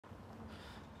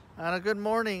And a good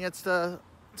morning.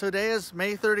 Today is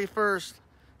May 31st,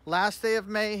 last day of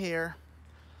May here.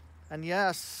 And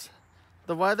yes,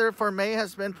 the weather for May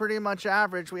has been pretty much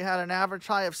average. We had an average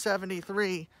high of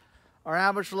 73. Our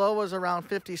average low was around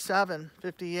 57,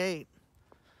 58.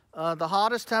 The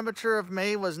hottest temperature of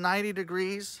May was 90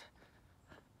 degrees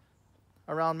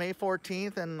around May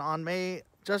 14th, and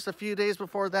just a few days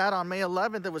before that, on May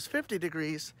 11th, it was 50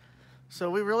 degrees. So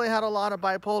we really had a lot of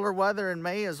bipolar weather in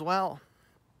May as well.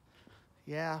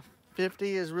 Yeah,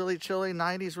 50 is really chilly,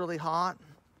 90 is really hot.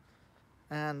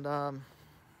 And,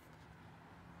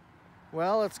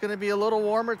 well, it's going to be a little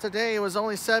warmer today. It was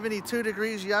only 72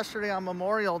 degrees yesterday on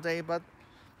Memorial Day, but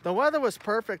the weather was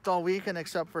perfect all weekend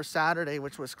except for Saturday,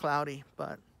 which was cloudy.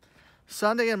 But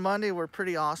Sunday and Monday were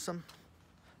pretty awesome.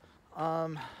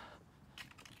 And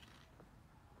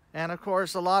of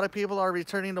course, a lot of people are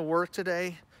returning to work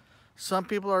today. Some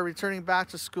people are returning back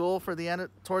to school toward the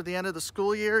end of the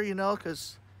school year, you know,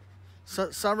 because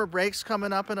summer break's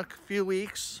coming up in a few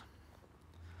weeks.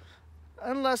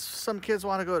 Unless some kids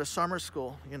want to go to summer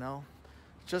school, you know,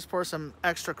 just for some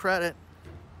extra credit.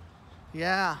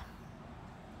 Yeah.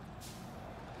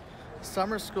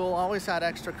 Summer school always had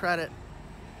extra credit.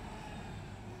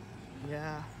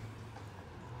 Yeah.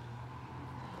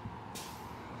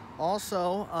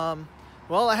 Also,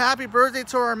 well, a happy birthday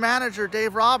to our manager,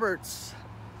 Dave Roberts.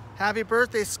 Happy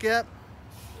birthday, Skip.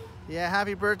 Yeah,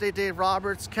 happy birthday, Dave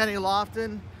Roberts, Kenny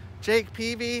Lofton, Jake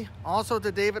Peavy, also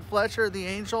to David Fletcher of the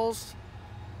Angels.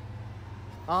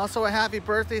 Also a happy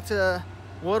birthday to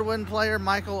woodwind player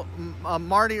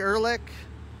Marty Ehrlich.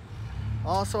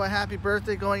 Also a happy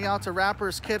birthday going out to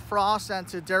rappers Kid Frost and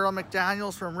to Daryl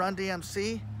McDaniels from Run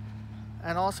DMC.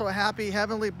 And also a happy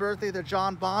heavenly birthday to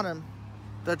John Bonham,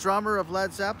 the drummer of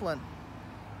Led Zeppelin.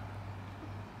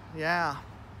 Yeah.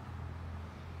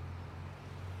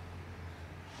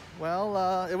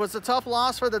 Well, it was a tough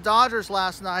loss for the Dodgers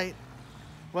last night.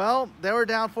 Well, they were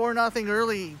down 4-0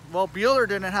 early. Well, Buehler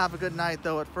didn't have a good night,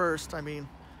 though, at first. I mean,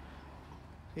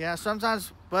 yeah,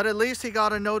 sometimes, but at least he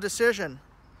got a no decision.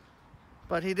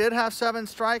 But he did have 7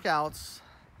 strikeouts.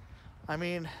 I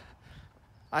mean,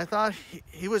 I thought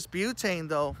he was butane,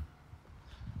 though.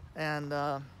 And,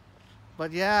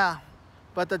 but yeah,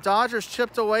 but the Dodgers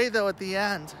chipped away, though, at the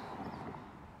end.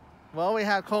 Well, we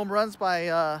had home runs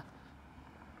by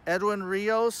Edwin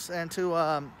Rios and to,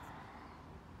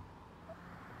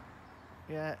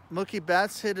 yeah, Mookie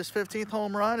Betts hit his 15th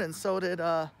home run, and so did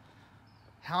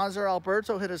Hanser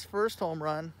Alberto hit his first home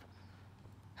run.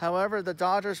 However, the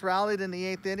Dodgers rallied in the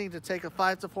 8th inning to take a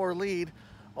 5-4 lead,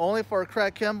 only for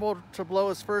Craig Kimbrell to blow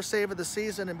his first save of the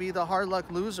season and be the hard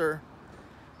luck loser.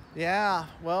 Yeah,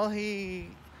 well, he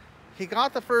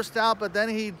got the first out, but then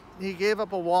he gave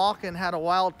up a walk and had a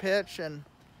wild pitch, and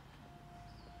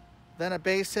then a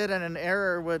base hit and an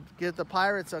error would give the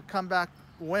Pirates a comeback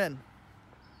win.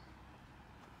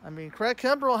 I mean, Craig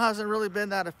Kimbrell hasn't really been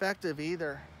that effective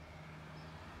either.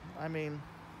 I mean,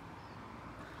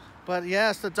 but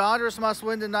yes, the Dodgers must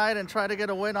win tonight and try to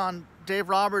get a win on Dave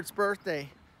Roberts' birthday,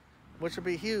 which would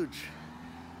be huge.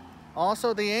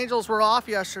 Also, the Angels were off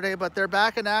yesterday, but they're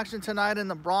back in action tonight in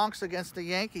the Bronx against the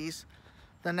Yankees.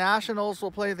 The Nationals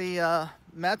will play the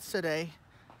Mets today.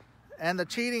 And the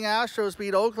cheating Astros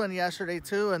beat Oakland yesterday,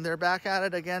 too, and they're back at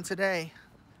it again today.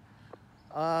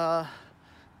 The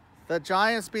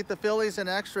Giants beat the Phillies in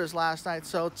extras last night,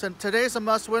 so today's a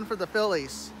must-win for the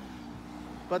Phillies.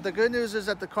 But the good news is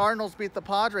that the Cardinals beat the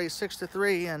Padres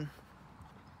 6-3, and,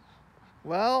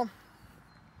 well,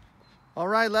 all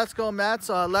right, let's go Mets.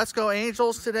 Let's go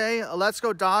Angels today. Let's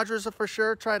go Dodgers for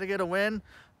sure. Try to get a win.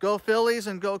 Go Phillies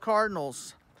and go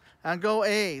Cardinals. And go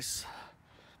A's.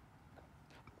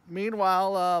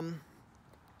 Meanwhile,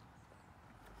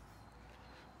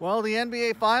 well, the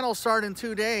NBA Finals start in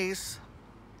 2 days.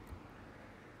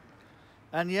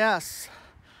 And yes,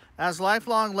 as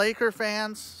lifelong Laker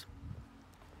fans,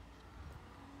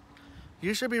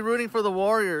 you should be rooting for the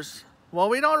Warriors. Well,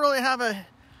 we don't really have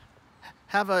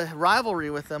a rivalry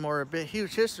with them or a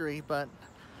huge history, but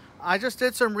I just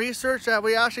did some research that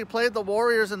we actually played the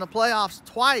Warriors in the playoffs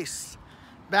twice,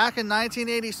 back in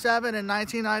 1987 and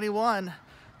 1991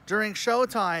 during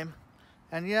Showtime.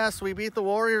 And yes, we beat the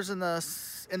Warriors in the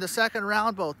second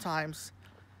round both times.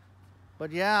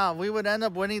 But yeah, we would end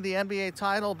up winning the NBA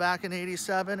title back in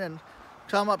 87 and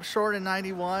come up short in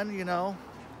 91, you know.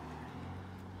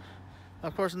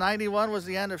 Of course, 91 was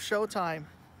the end of Showtime.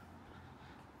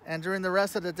 And during the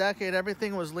rest of the decade,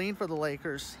 everything was lean for the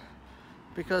Lakers,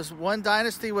 because one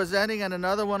dynasty was ending and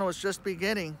another one was just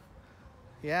beginning.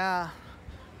 Yeah,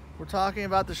 we're talking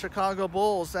about the Chicago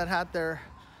Bulls that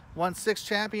won 6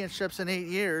 championships in 8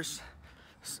 years.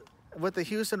 with the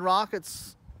Houston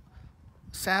Rockets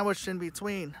sandwiched in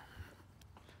between.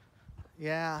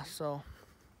 Yeah, so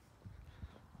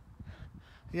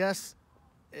yes,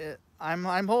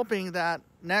 I'm hoping that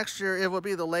next year it will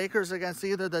be the Lakers against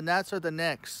either the Nets or the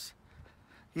Knicks.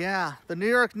 Yeah, the New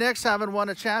York Knicks haven't won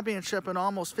a championship in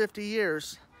almost 50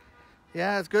 years.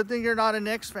 Yeah, it's a good thing you're not a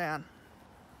Knicks fan.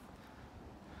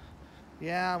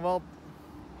 Yeah, well,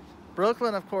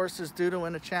 Brooklyn, of course, is due to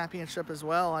win a championship as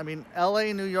well. I mean,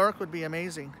 LA, New York would be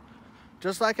amazing.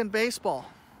 Just like in baseball.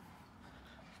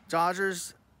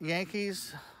 Dodgers,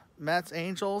 Yankees, Mets,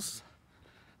 Angels,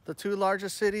 the two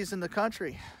largest cities in the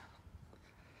country.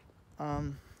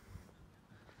 Well,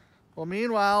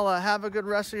 meanwhile, have a good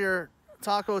rest of your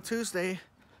Taco Tuesday.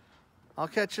 I'll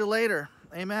catch you later.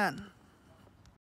 Amen.